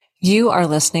You are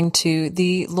listening to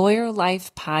the Lawyer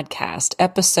Life Podcast,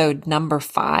 episode number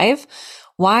 5,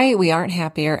 Why We Aren't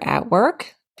Happier at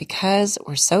Work, because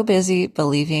we're so busy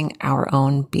believing our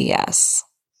own BS.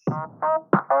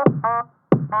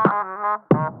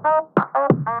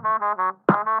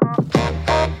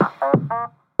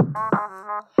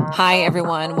 Hi,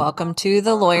 everyone. Welcome to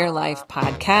the Lawyer Life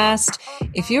Podcast.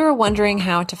 If you are wondering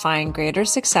how to find greater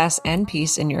success and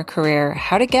peace in your career,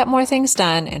 how to get more things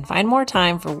done and find more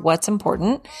time for what's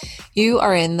important, you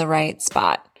are in the right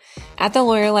spot. At the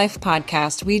Lawyer Life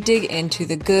Podcast, we dig into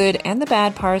the good and the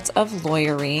bad parts of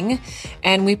lawyering,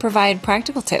 and we provide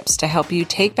practical tips to help you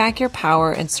take back your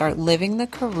power and start living the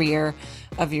career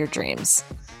of your dreams.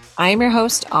 I am your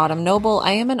host, Autumn Noble.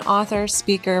 I am an author,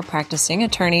 speaker, practicing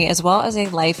attorney, as well as a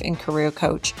life and career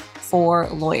coach for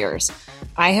lawyers.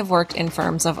 I have worked in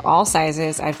firms of all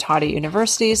sizes. I've taught at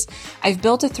universities. I've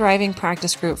built a thriving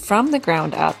practice group from the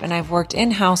ground up, and I've worked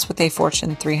in-house with a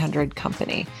Fortune 300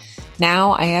 company.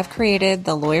 Now I have created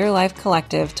the Lawyer Life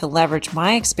Collective to leverage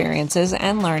my experiences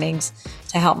and learnings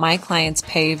to help my clients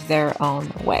pave their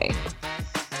own way.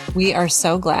 We are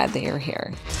so glad that you're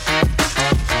here.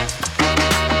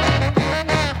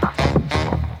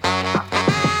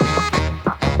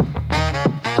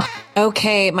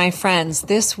 Okay, my friends,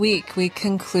 this week we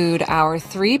conclude our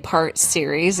 3-part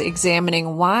series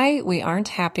examining why we aren't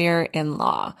happier in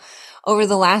law. Over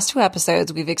the last 2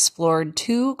 episodes, we've explored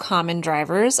 2 common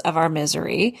drivers of our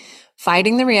misery: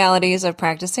 fighting the realities of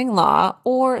practicing law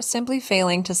or simply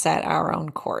failing to set our own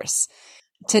course.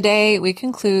 Today, we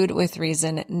conclude with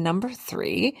reason number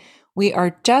 3. We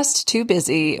are just too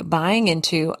busy buying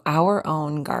into our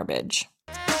own garbage.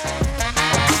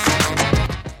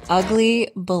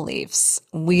 Ugly beliefs.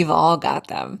 We've all got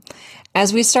them.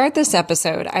 As we start this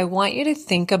episode, I want you to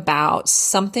think about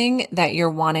something that you're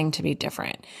wanting to be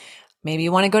different. Maybe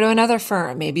you want to go to another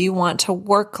firm. Maybe you want to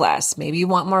work less. Maybe you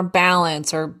want more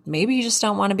balance, or maybe you just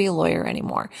don't want to be a lawyer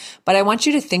anymore. But I want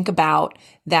you to think about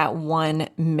that one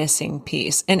missing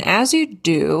piece. And as you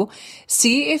do,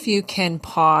 see if you can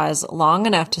pause long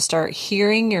enough to start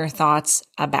hearing your thoughts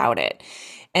about it.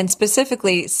 And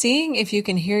specifically, seeing if you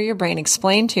can hear your brain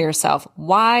explain to yourself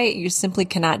why you simply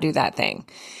cannot do that thing.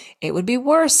 It would be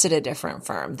worse at a different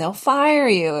firm. They'll fire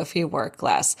you if you work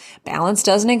less. Balance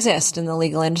doesn't exist in the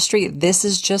legal industry. This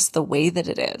is just the way that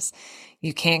it is.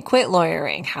 You can't quit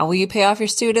lawyering. How will you pay off your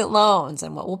student loans?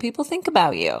 And what will people think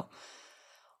about you?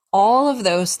 All of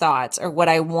those thoughts are what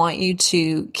I want you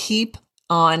to keep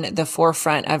on the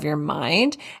forefront of your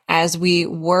mind as we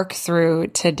work through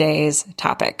today's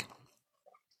topic.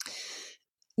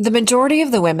 The majority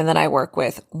of the women that I work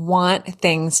with want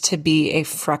things to be a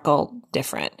freckle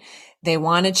different. They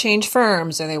want to change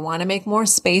firms, or they want to make more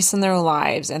space in their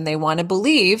lives, and they want to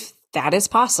believe that is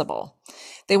possible.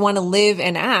 They want to live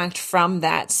and act from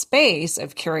that space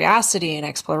of curiosity and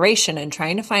exploration and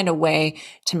trying to find a way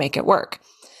to make it work.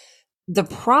 The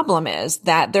problem is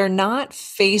that they're not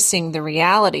facing the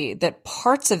reality that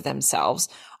parts of themselves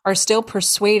are still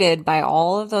persuaded by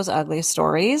all of those ugly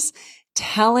stories,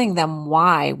 telling them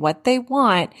why what they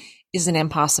want is an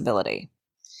impossibility.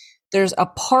 There's a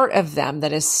part of them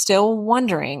that is still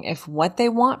wondering if what they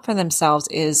want for themselves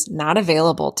is not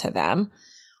available to them,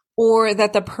 or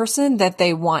that the person that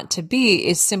they want to be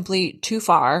is simply too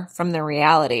far from the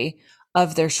reality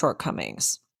of their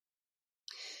shortcomings.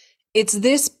 It's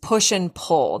this push and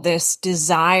pull, this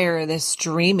desire, this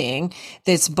dreaming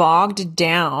that's bogged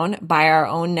down by our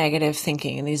own negative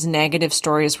thinking and these negative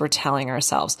stories we're telling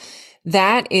ourselves.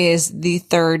 That is the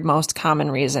 3rd most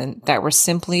common reason that we're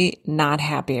simply not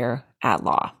happier at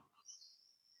law.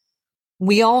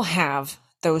 We all have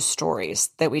those stories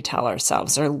that we tell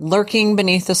ourselves. They're lurking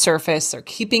beneath the surface. They're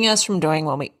keeping us from doing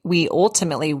what we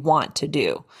ultimately want to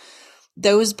do.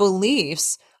 Those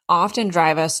beliefs often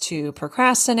drive us to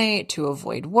procrastinate, to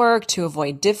avoid work, to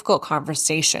avoid difficult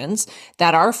conversations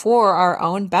that are for our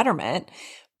own betterment.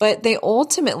 But they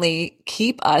ultimately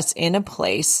keep us in a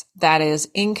place that is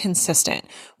inconsistent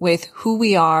with who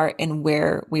we are and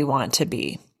where we want to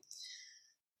be.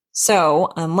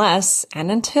 So unless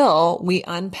and until we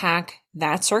unpack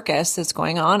that circus that's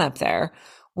going on up there,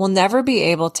 we'll never be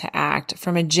able to act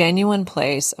from a genuine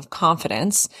place of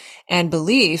confidence and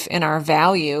belief in our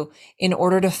value in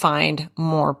order to find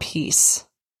more peace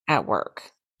at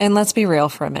work. And let's be real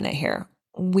for a minute here.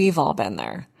 We've all been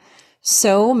there.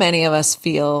 So many of us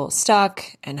feel stuck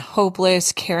and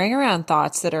hopeless, carrying around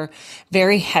thoughts that are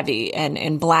very heavy and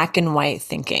in black and white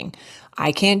thinking.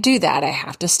 I can't do that. I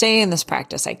have to stay in this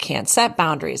practice. I can't set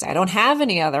boundaries. I don't have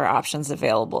any other options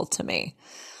available to me.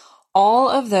 All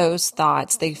of those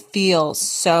thoughts, they feel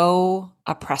so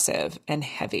oppressive and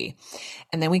heavy.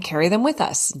 And then we carry them with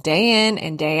us day in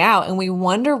and day out, and we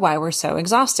wonder why we're so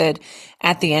exhausted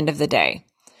at the end of the day.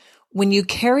 When you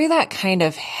carry that kind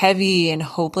of heavy and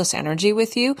hopeless energy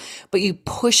with you, but you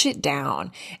push it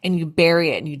down and you bury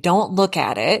it and you don't look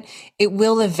at it, it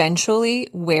will eventually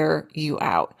wear you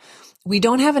out. We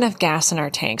don't have enough gas in our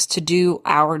tanks to do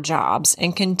our jobs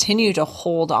and continue to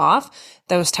hold off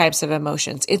those types of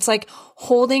emotions. It's like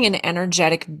holding an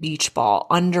energetic beach ball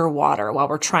underwater while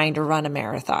we're trying to run a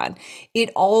marathon.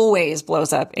 It always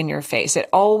blows up in your face. It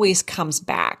always comes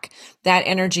back. That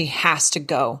energy has to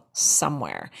go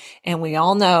somewhere. And we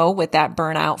all know what that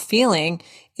burnout feeling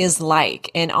is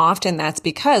like. And often that's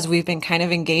because we've been kind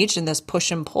of engaged in this push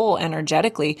and pull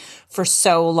energetically for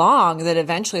so long that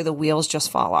eventually the wheels just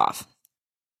fall off.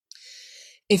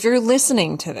 If you're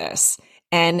listening to this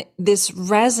and this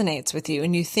resonates with you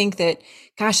and you think that,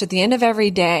 gosh, at the end of every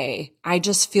day, I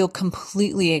just feel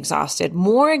completely exhausted,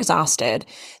 more exhausted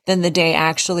than the day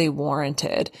actually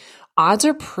warranted, odds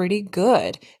are pretty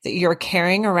good that you're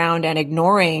carrying around and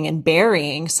ignoring and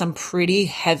burying some pretty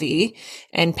heavy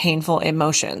and painful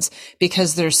emotions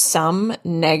because there's some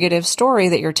negative story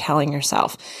that you're telling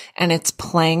yourself and it's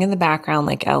playing in the background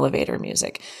like elevator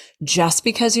music. Just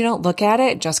because you don't look at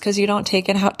it, just because you don't take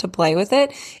it out to play with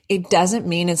it, it doesn't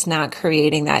mean it's not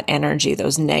creating that energy,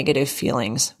 those negative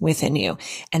feelings within you.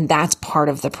 And that's part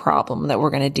of the problem that we're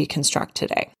going to deconstruct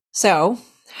today. So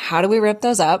how do we rip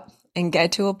those up and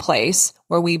get to a place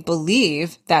where we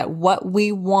believe that what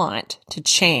we want to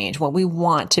change, what we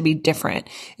want to be different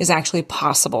is actually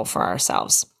possible for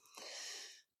ourselves?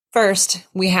 First,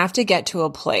 we have to get to a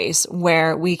place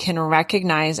where we can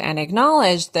recognize and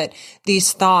acknowledge that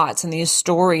these thoughts and these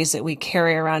stories that we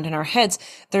carry around in our heads,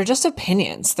 they're just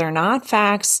opinions. They're not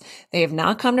facts. They have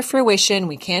not come to fruition.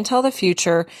 We can't tell the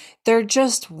future. They're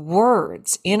just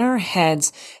words in our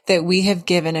heads that we have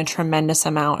given a tremendous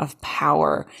amount of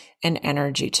power and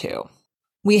energy to.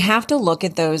 We have to look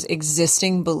at those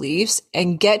existing beliefs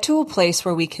and get to a place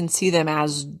where we can see them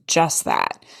as just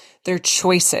that. They're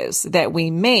choices that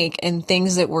we make and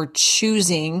things that we're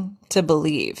choosing to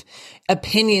believe,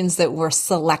 opinions that we're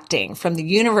selecting from the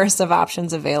universe of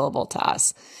options available to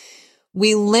us.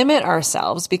 We limit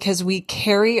ourselves because we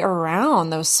carry around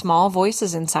those small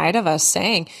voices inside of us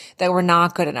saying that we're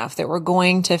not good enough, that we're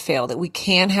going to fail, that we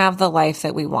can't have the life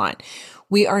that we want.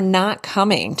 We are not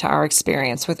coming to our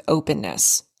experience with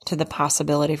openness to the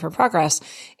possibility for progress.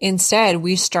 Instead,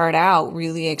 we start out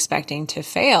really expecting to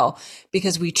fail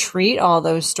because we treat all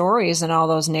those stories and all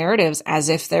those narratives as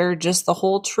if they're just the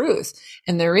whole truth.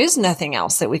 And there is nothing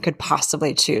else that we could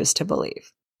possibly choose to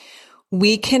believe.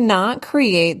 We cannot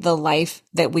create the life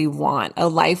that we want, a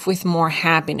life with more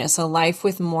happiness, a life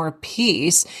with more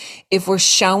peace, if we're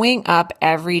showing up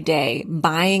every day,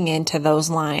 buying into those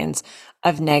lines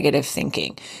of negative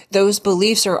thinking. Those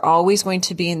beliefs are always going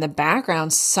to be in the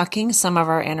background, sucking some of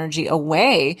our energy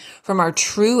away from our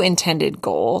true intended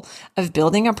goal of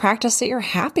building a practice that you're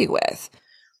happy with.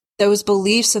 Those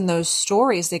beliefs and those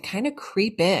stories, they kind of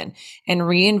creep in and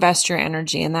reinvest your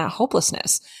energy in that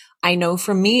hopelessness. I know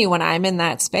for me, when I'm in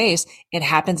that space, it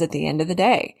happens at the end of the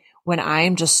day when I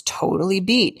am just totally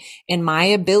beat and my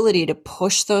ability to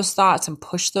push those thoughts and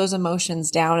push those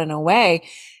emotions down and away,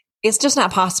 it's just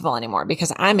not possible anymore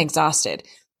because I'm exhausted.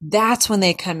 That's when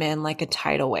they come in like a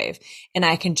tidal wave and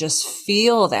I can just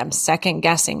feel them second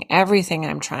guessing everything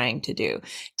I'm trying to do,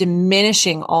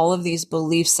 diminishing all of these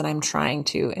beliefs that I'm trying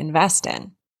to invest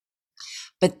in.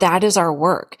 But that is our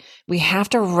work. We have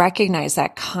to recognize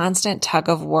that constant tug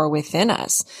of war within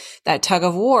us, that tug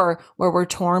of war where we're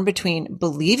torn between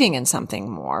believing in something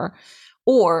more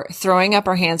or throwing up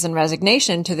our hands in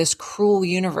resignation to this cruel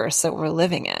universe that we're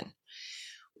living in.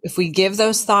 If we give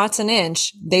those thoughts an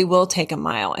inch, they will take a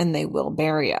mile and they will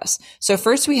bury us. So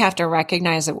first we have to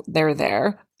recognize that they're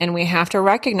there and we have to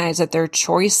recognize that they're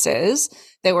choices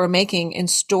that we're making and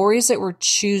stories that we're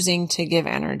choosing to give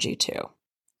energy to.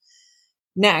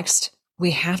 Next,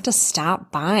 we have to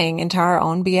stop buying into our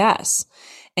own BS.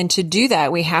 And to do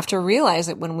that, we have to realize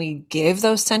that when we give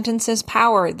those sentences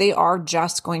power, they are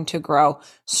just going to grow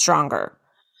stronger.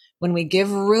 When we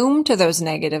give room to those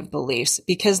negative beliefs,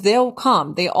 because they'll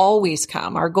come, they always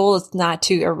come. Our goal is not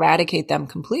to eradicate them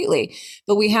completely,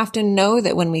 but we have to know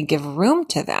that when we give room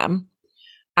to them,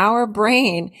 our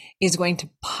brain is going to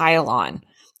pile on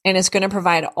and it's going to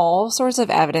provide all sorts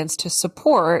of evidence to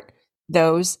support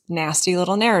those nasty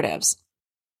little narratives.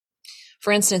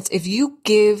 For instance, if you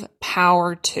give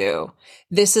power to,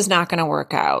 this is not going to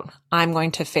work out, I'm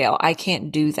going to fail, I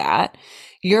can't do that,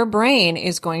 your brain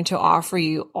is going to offer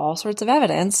you all sorts of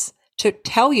evidence to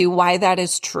tell you why that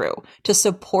is true, to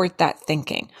support that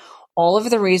thinking. All of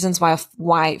the reasons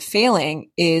why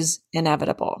failing is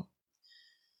inevitable.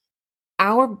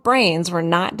 Our brains were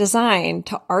not designed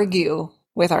to argue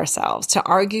with ourselves, to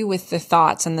argue with the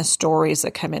thoughts and the stories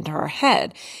that come into our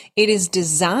head. It is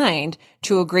designed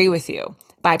to agree with you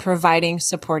by providing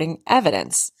supporting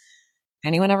evidence.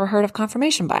 Anyone ever heard of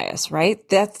confirmation bias, right?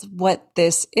 That's what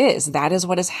this is. That is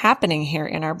what is happening here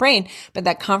in our brain. But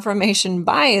that confirmation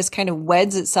bias kind of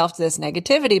weds itself to this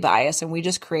negativity bias, and we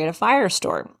just create a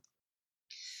firestorm.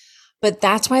 But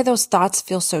that's why those thoughts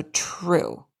feel so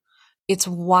true. It's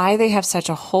why they have such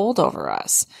a hold over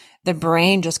us. The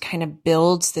brain just kind of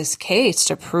builds this case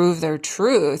to prove their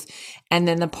truth. And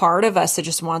then the part of us that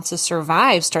just wants to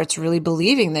survive starts really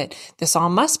believing that this all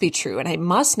must be true and I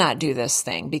must not do this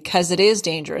thing because it is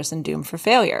dangerous and doomed for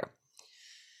failure.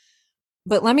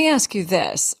 But let me ask you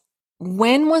this.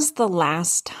 When was the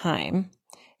last time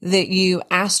that you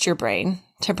asked your brain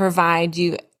to provide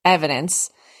you evidence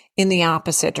in the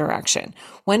opposite direction?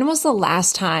 When was the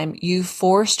last time you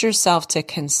forced yourself to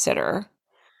consider,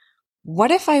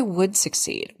 what if I would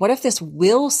succeed? What if this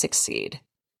will succeed?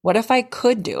 What if I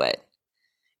could do it?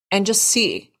 And just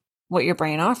see what your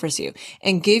brain offers you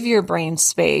and give your brain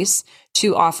space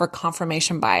to offer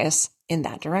confirmation bias in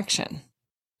that direction.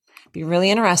 Be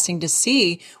really interesting to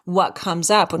see what comes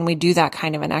up when we do that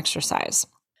kind of an exercise.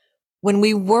 When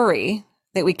we worry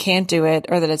that we can't do it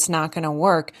or that it's not going to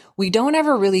work, we don't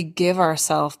ever really give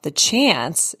ourselves the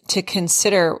chance to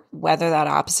consider whether that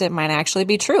opposite might actually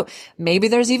be true. Maybe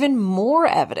there's even more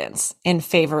evidence in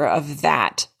favor of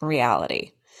that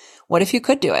reality. What if you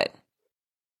could do it?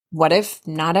 What if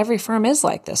not every firm is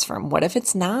like this firm? What if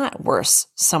it's not worse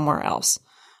somewhere else?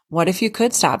 What if you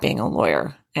could stop being a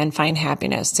lawyer and find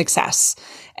happiness, success,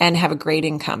 and have a great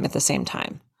income at the same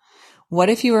time? What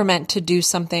if you were meant to do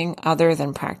something other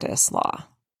than practice law?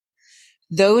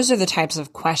 Those are the types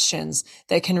of questions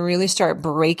that can really start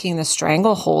breaking the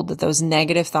stranglehold that those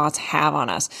negative thoughts have on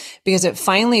us, because it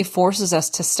finally forces us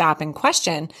to stop and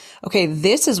question, okay,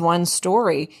 this is one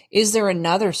story. Is there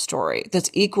another story that's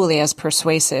equally as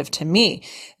persuasive to me?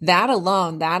 That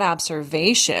alone, that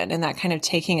observation and that kind of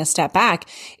taking a step back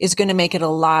is going to make it a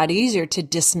lot easier to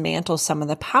dismantle some of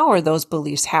the power those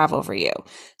beliefs have over you,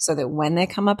 so that when they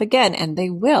come up again, and they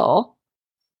will,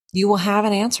 you will have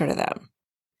an answer to them.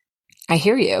 I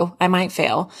hear you. I might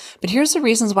fail, but here's the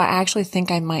reasons why I actually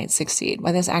think I might succeed,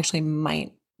 why this actually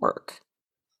might work.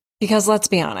 Because let's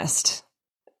be honest,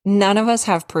 none of us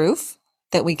have proof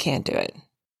that we can't do it,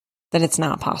 that it's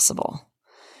not possible.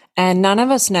 And none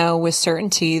of us know with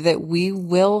certainty that we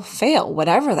will fail,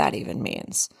 whatever that even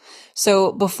means.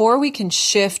 So before we can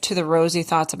shift to the rosy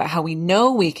thoughts about how we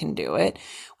know we can do it,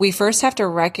 we first have to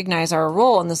recognize our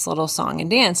role in this little song and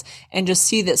dance and just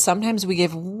see that sometimes we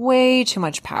give way too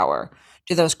much power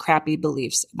to those crappy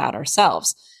beliefs about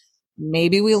ourselves.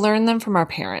 Maybe we learn them from our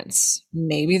parents.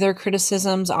 Maybe they're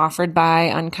criticisms offered by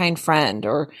an unkind friend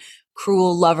or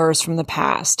cruel lovers from the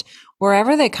past.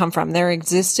 Wherever they come from, their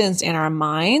existence in our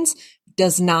minds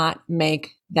does not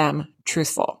make them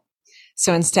truthful.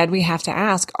 So instead, we have to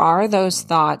ask, are those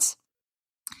thoughts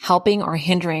helping or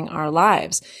hindering our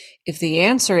lives? If the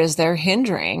answer is they're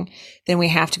hindering, then we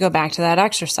have to go back to that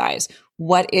exercise.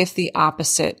 What if the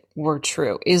opposite were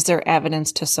true? Is there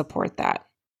evidence to support that?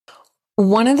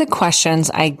 One of the questions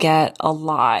I get a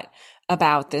lot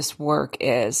about this work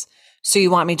is, so you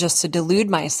want me just to delude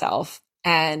myself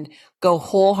and go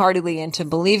wholeheartedly into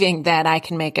believing that I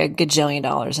can make $1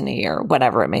 gajillion in a year,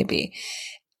 whatever it may be.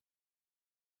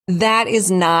 That is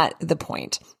not the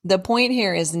point. The point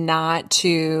here is not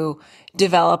to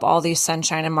develop all these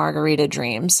sunshine and margarita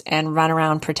dreams and run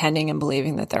around pretending and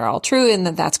believing that they're all true and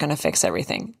that that's going to fix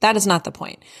everything. That is not the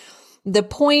point. The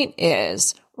point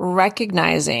is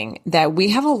recognizing that we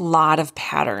have a lot of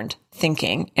patterned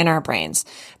thinking in our brains,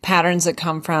 patterns that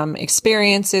come from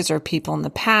experiences or people in the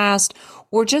past,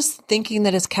 or just thinking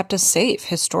that has kept us safe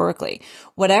historically.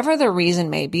 Whatever the reason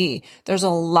may be, there's a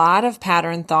lot of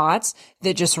pattern thoughts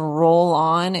that just roll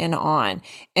on.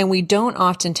 And we don't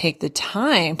often take the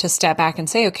time to step back and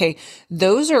say, okay,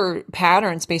 those are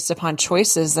patterns based upon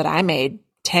choices that I made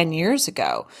 10 years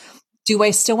ago. Do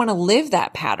I still want to live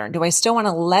that pattern? Do I still want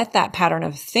to let that pattern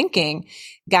of thinking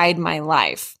guide my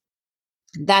life?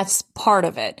 That's part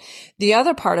of it. The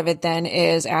other part of it then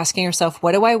is asking yourself,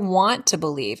 what do I want to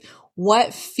believe?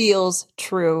 What feels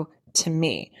true to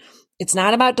me? It's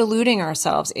not about deluding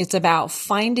ourselves. It's about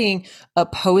finding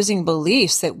opposing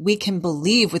beliefs that we can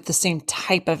believe with the same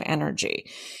type of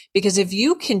energy. Because if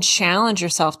you can challenge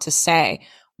yourself to say,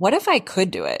 what if I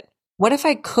could do it? What if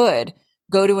I could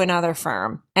go to another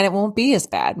firm and it won't be as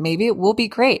bad. Maybe it will be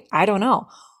great. I don't know.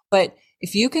 But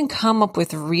if you can come up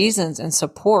with reasons and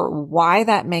support why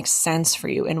that makes sense for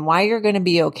you and why you're going to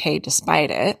be okay despite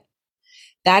it,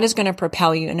 that is going to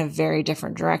propel you in a very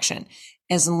different direction.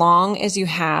 As long as you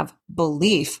have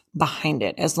belief behind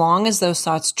it, as long as those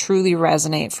thoughts truly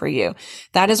resonate for you.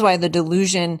 That is why the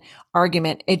delusion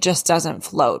argument, it just doesn't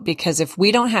float, because if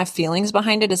we don't have feelings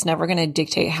behind it, it's never going to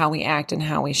dictate how we act and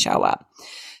how we show up.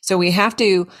 So we have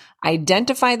to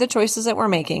identify the choices that we're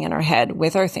making in our head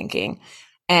with our thinking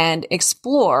and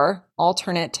explore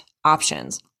alternate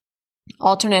options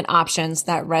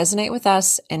that resonate with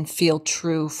us and feel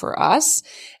true for us,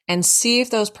 and see if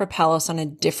those propel us on a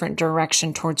different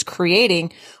direction towards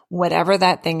creating whatever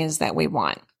that thing is that we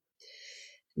want.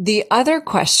 The other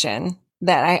question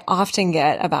that I often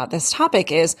get about this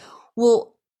topic is,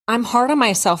 well, I'm hard on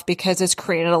myself because it's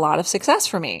created a lot of success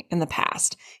for me in the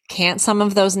past. Can't some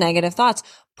of those negative thoughts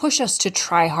push us to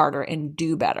try harder and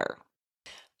do better?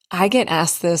 I get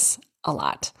asked this a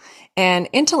lot. And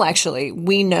intellectually,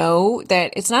 we know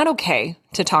that it's not okay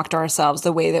to talk to ourselves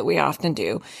the way that we often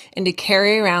do and to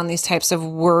carry around these types of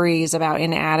worries about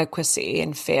inadequacy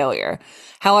and failure.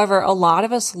 However, a lot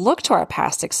of us look to our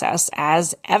past success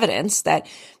as evidence that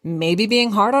maybe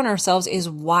being hard on ourselves is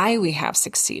why we have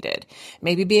succeeded.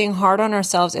 Maybe being hard on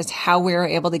ourselves is how we are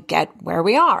able to get where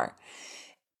we are.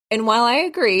 And while I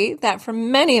agree that for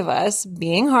many of us,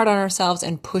 being hard on ourselves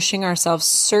and pushing ourselves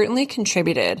certainly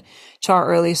contributed to our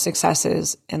early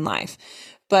successes in life.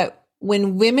 But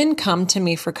when women come to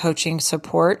me for coaching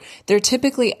support, they're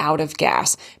typically out of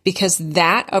gas because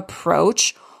that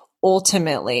approach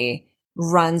ultimately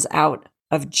runs out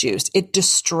of juice. It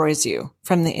destroys you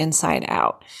from the inside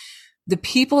out. The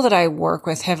people that I work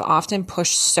with have often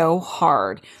pushed so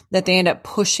hard that they end up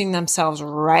pushing themselves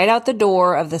right out the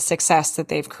door of the success that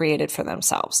they've created for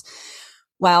themselves.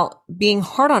 While being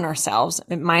hard on ourselves,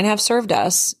 it might have served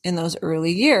us in those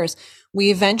early years,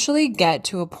 we eventually get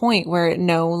to a point where it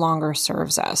no longer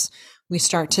serves us. We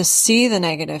start to see the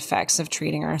negative effects of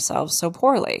treating ourselves so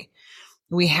poorly.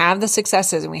 We have the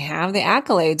successes and we have the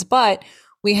accolades, but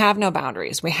we have no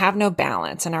boundaries. We have no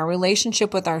balance, and our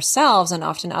relationship with ourselves and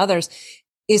often others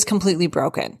is completely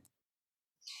broken.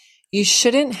 You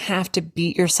shouldn't have to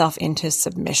beat yourself into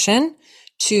submission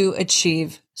to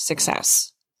achieve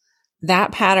success.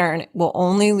 That pattern will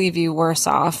only leave you worse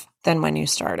off than when you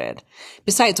started.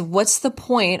 Besides, what's the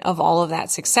point of all of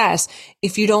that success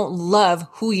if you don't love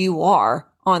who you are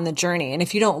on the journey, and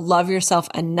if you don't love yourself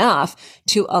enough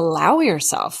to allow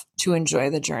yourself to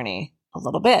enjoy the journey a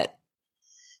little bit?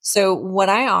 So what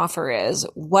I offer is,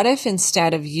 what if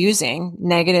instead of using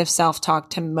negative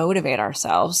self-talk to motivate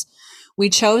ourselves,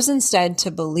 we chose instead to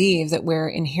believe that we're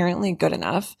inherently good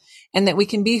enough and that we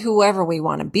can be whoever we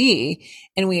want to be,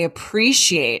 and we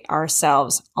appreciate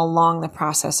ourselves along the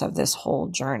process of this whole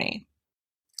journey.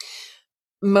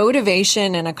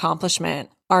 Motivation and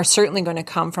accomplishment are certainly going to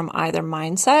come from either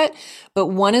mindset, but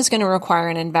one is going to require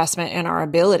an investment in our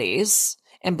abilities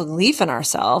and belief in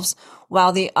ourselves,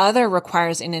 while the other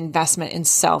requires an investment in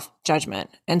self-judgment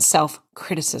and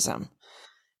self-criticism.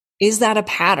 Is that a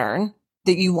pattern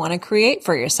that you want to create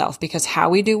for yourself? Because how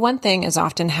we do one thing is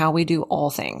often how we do all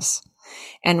things.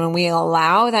 And when we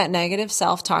allow that negative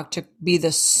self-talk to be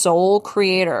the sole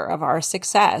creator of our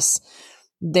success,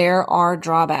 there are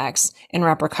drawbacks and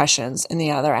repercussions in the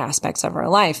other aspects of our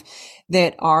life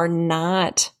that are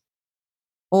not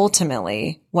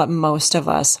ultimately what most of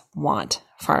us want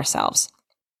for ourselves.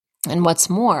 And what's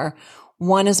more,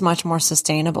 one is much more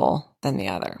sustainable than the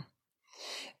other.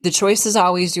 The choice is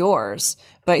always yours,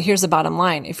 but here's the bottom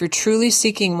line. If you're truly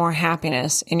seeking more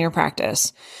happiness in your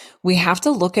practice, we have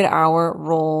to look at our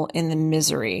role in the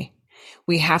misery.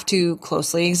 We have to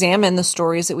closely examine the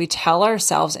stories that we tell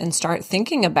ourselves and start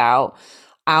thinking about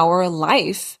our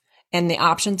life and the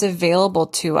options available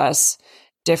to us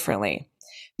differently.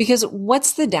 Because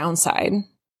what's the downside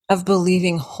of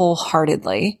believing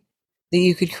wholeheartedly that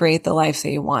you could create the life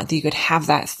that you want, that you could have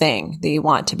that thing that you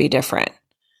want to be different?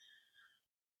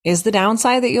 Is the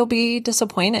downside that you'll be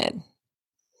disappointed?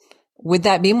 Would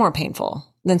that be more painful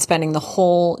than spending the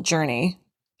whole journey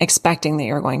expecting that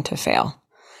you're going to fail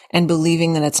and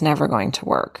believing that it's never going to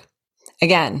work?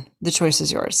 Again, the choice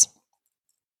is yours.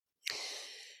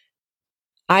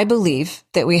 I believe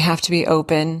that we have to be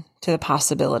open to the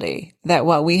possibility that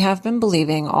what we have been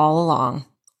believing all along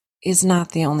is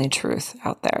not the only truth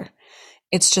out there.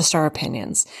 It's just our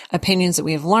opinions that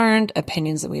we have learned,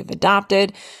 opinions that we have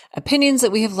adopted, opinions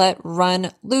that we have let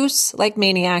run loose like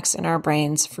maniacs in our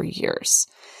brains for years.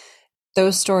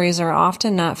 Those stories are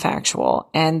often not factual,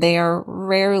 and they are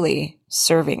rarely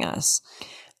serving us.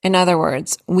 In other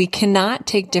words, we cannot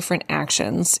take different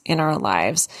actions in our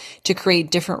lives to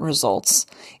create different results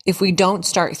if we don't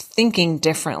start thinking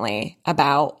differently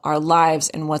about our lives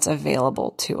and what's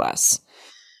available to us.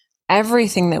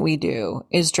 Everything that we do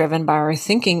is driven by our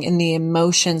thinking and the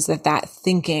emotions that that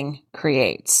thinking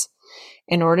creates.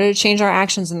 In order to change our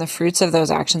actions and the fruits of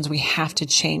those actions, we have to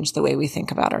change the way we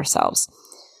think about ourselves.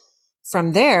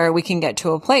 From there, we can get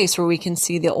to a place where we can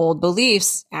see the old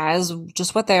beliefs as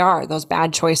just what they are, those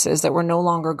bad choices that we're no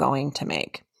longer going to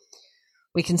make.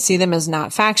 We can see them as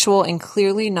not factual and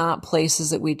clearly not places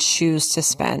that we choose to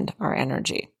spend our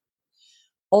energy.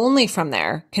 Only from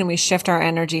there can we shift our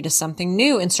energy to something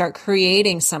new and start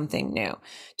creating something new.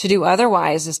 To do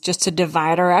otherwise is just to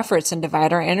divide our efforts and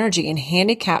divide our energy and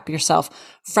handicap yourself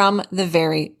from the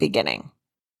very beginning.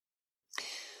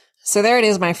 So there it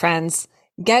is, my friends.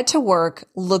 Get to work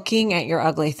looking at your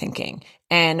ugly thinking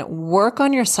and work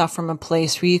on yourself from a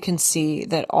place where you can see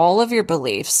that all of your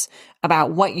beliefs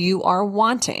about what you are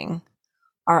wanting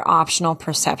are optional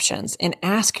perceptions, and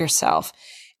ask yourself,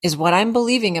 is what I'm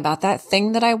believing about that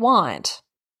thing that I want,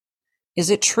 is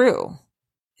it true?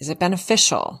 Is it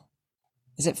beneficial?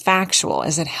 Is it factual?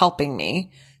 Is it helping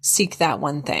me seek that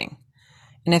one thing?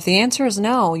 And if the answer is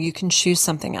no, you can choose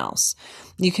something else.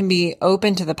 You can be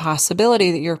open to the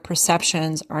possibility that your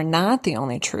perceptions are not the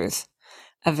only truth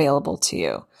available to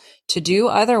you. To do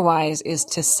otherwise is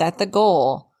to set the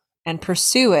goal and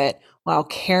pursue it while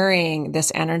carrying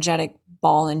this energetic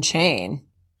ball and chain,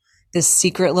 this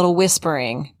secret little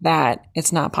whispering that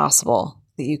it's not possible,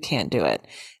 that you can't do it.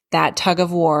 That tug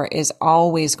of war is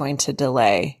always going to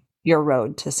delay your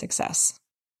road to success.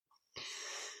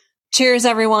 Cheers,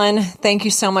 everyone. Thank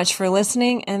you so much for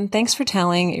listening, and thanks for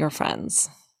telling your friends.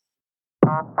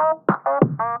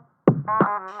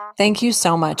 Thank you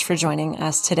so much for joining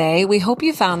us today. We hope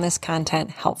you found this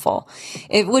content helpful.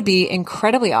 It would be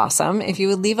incredibly awesome if you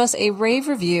would leave us a rave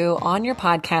review on your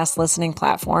podcast listening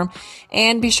platform,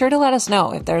 and be sure to let us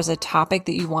know if there's a topic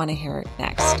that you want to hear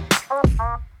next.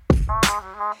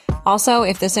 Also,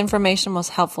 if this information was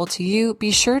helpful to you, be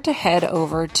sure to head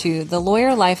over to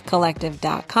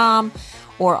theLawyerLifeCollective.com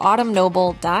or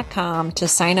autumnnoble.com to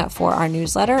sign up for our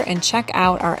newsletter and check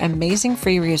out our amazing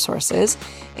free resources,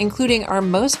 including our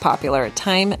most popular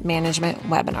time management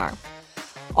webinar.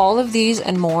 All of these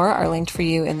and more are linked for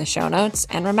you in the show notes.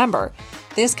 And remember,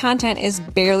 this content is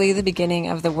barely the beginning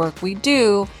of the work we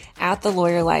do at the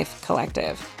Lawyer Life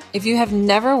Collective. If you have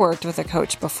never worked with a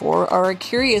coach before or are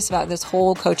curious about this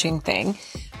whole coaching thing,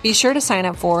 be sure to sign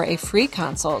up for a free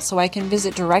consult so I can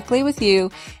visit directly with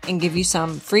you and give you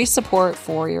some free support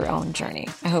for your own journey.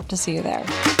 I hope to see you there.